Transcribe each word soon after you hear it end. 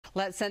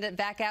Let's send it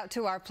back out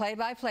to our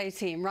play-by-play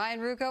team, Ryan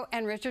Ruocco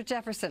and Richard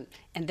Jefferson,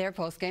 and their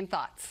post-game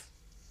thoughts.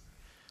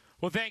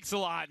 Well, thanks a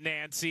lot,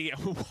 Nancy.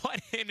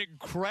 What an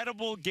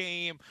incredible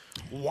game.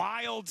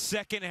 Wild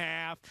second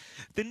half.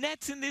 The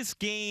Nets in this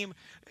game,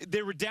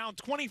 they were down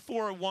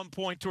 24 at one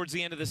point towards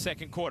the end of the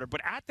second quarter.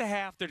 But at the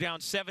half, they're down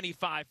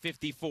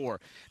 75-54.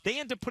 They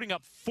end up putting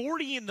up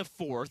 40 in the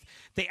fourth.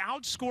 They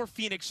outscore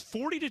Phoenix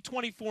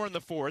 40-24 in the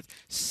fourth,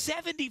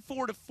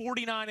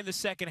 74-49 in the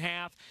second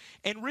half.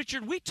 And,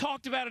 Richard, we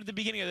talked about it at the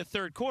beginning of the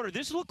third quarter.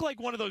 This looked like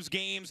one of those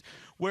games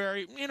where,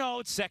 you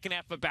know, it's second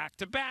half of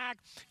back-to-back.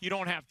 You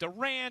don't have to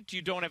rant.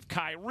 You don't have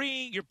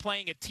Kyrie. You're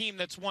playing a team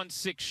that's won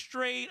 6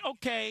 straight.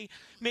 Okay,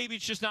 maybe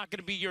it's just not going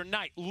to be your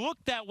night.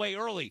 Looked that way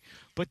early,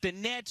 but the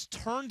Nets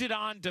turned it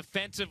on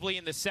defensively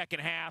in the second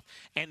half,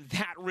 and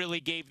that really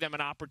gave them an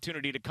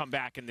opportunity to come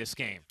back in this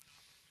game.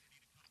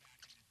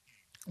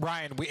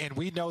 Ryan,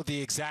 we know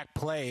the exact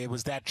play. It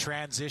was that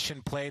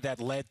transition play that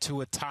led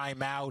to a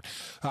timeout.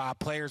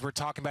 Players were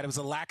talking about it was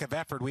a lack of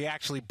effort. We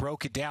actually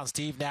broke it down.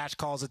 Steve Nash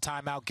calls a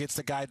timeout, gets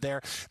the guy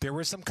there. There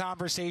were some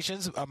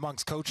conversations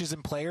amongst coaches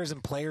and players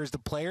to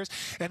players,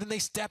 and then they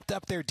stepped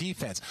up their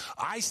defense.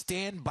 I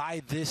stand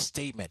by this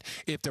statement.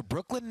 If the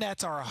Brooklyn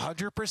Nets are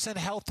 100%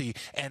 healthy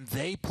and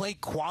they play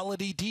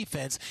quality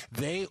defense,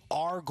 they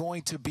are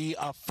going to be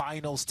a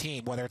finals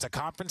team. Whether it's a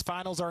conference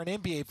finals or an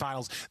NBA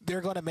finals,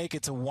 they're going to make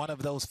it to one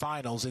of those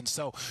finals. And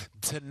so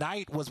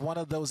tonight was one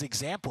of those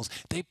examples.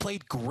 They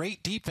played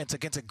great defense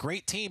against a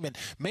great team. And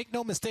make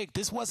no mistake,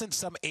 this wasn't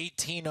some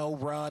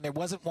 18-0 run. It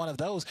wasn't one of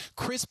those.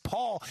 Chris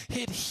Paul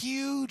hit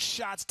huge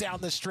shots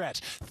down the stretch.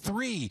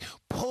 3,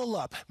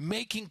 pull-up,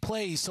 making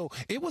plays. So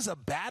it was a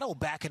battle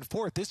back and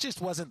forth. This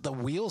just wasn't the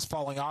wheels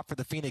falling off for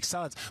the Phoenix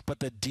Suns, but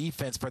the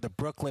defense for the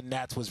Brooklyn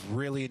Nets was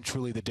really and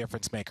truly the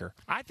difference maker.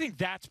 I think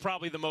that's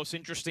probably the most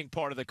interesting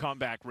part of the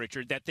comeback,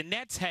 Richard, that the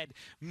Nets had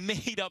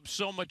made up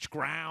so much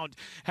ground,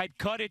 had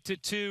cut it to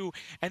 2,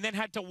 and then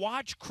had to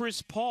watch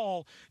Chris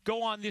Paul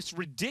go on this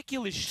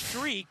ridiculous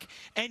streak,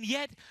 and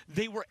yet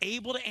they were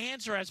able to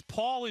answer. As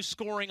Paul is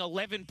scoring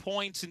 11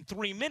 points in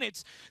 3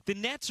 minutes, the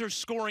Nets are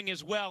scoring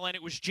as well, and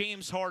it was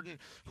James Harden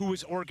who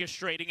was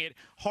orchestrating it.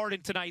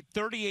 Harden tonight,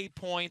 38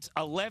 points,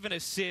 11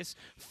 assists,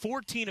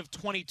 14 of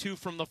 22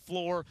 from the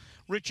floor.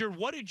 Richard,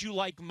 what did you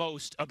like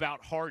most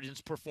about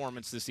Harden's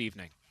performance this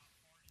evening?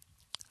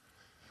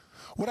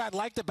 What I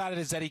liked about it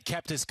is that he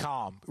kept his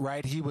calm,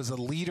 right? He was a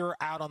leader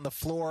out on the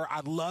floor. I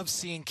love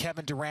seeing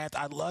Kevin Durant.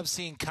 I love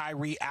seeing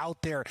Kyrie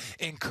out there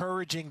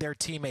encouraging their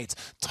teammates,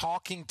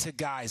 talking to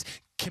guys,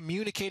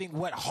 communicating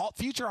what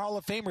future Hall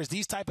of Famers,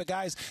 these type of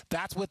guys,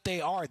 that's what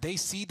they are. They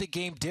see the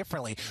game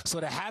differently. So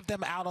to have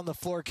them out on the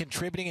floor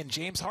contributing, and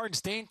James Harden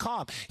staying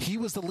calm, he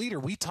was the leader.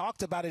 We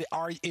talked about it.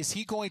 Is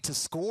he going to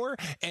score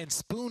and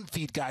spoon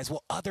feed guys?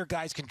 Well, other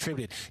guys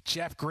contributed.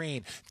 Jeff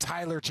Green,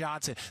 Tyler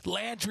Johnson,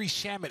 Landry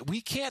Shamet.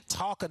 We can't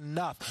talk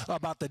enough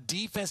about the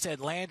defense that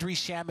Landry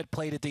Shamet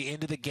played at the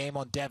end of the game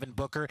on Devin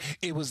Booker.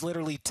 It was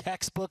literally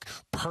textbook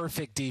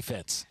perfect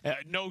defense.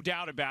 No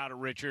doubt about it,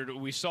 Richard.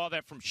 We saw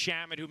that from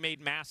Shamet, who made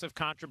massive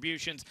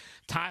contributions.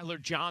 Tyler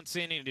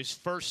Johnson in his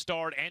first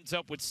start ends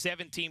up with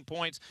 17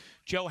 points.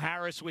 Joe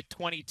Harris with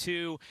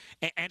 22.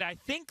 And I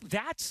think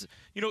that's,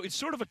 you know, it's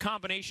sort of a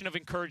combination of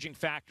encouraging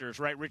factors,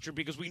 right, Richard?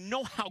 Because we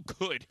know how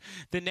good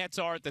the Nets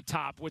are at the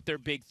top with their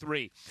big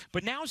 3.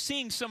 But now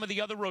seeing some of the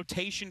other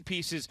rotation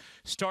pieces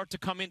start to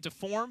come into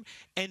form,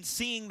 and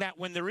seeing that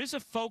when there is a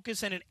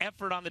focus and an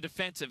effort on the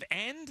defensive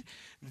end,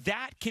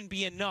 that can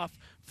be enough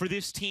for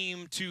this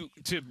team to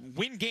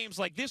win games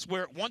like this,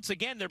 where once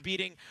again they're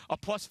beating a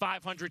plus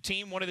 500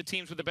 team, one of the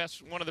teams with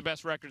one of the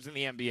best records in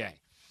the NBA.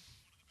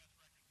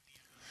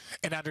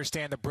 And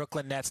understand the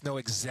Brooklyn Nets know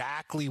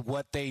exactly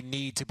what they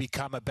need to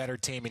become a better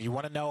team. And you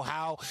want to know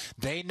how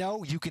they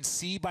know? You can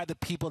see by the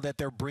people that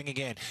they're bringing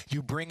in.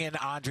 You bring in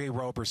Andre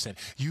Roberson.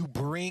 You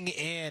bring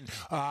in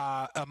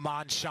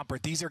Iman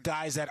Shumpert. These are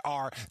guys that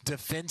are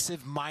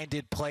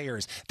defensive-minded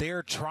players. They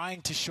are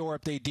trying to shore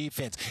up their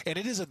defense. And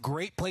it is a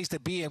great place to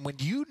be in when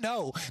you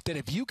know that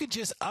if you can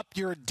just up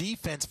your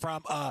defense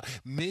from a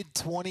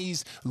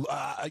mid-20s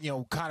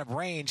kind of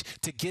range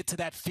to get to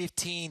that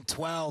 15,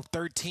 12,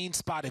 13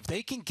 spot, if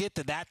they can get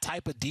to that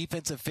type of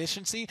defense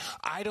efficiency,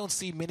 I don't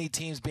see many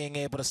teams being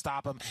able to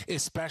stop them,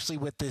 especially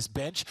with this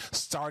bench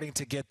starting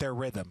to get their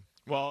rhythm.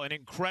 Well, an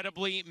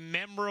incredibly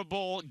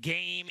memorable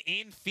game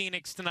in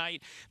Phoenix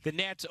tonight. The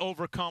Nets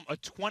overcome a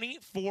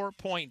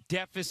 24-point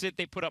deficit.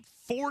 They put up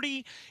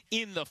 40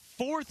 in the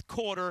fourth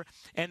quarter,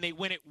 and they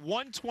win it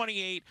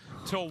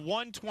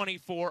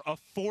 128-124, a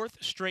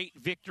 4th straight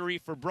victory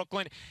for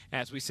Brooklyn.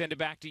 As we send it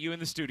back to you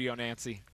in the studio, Nancy.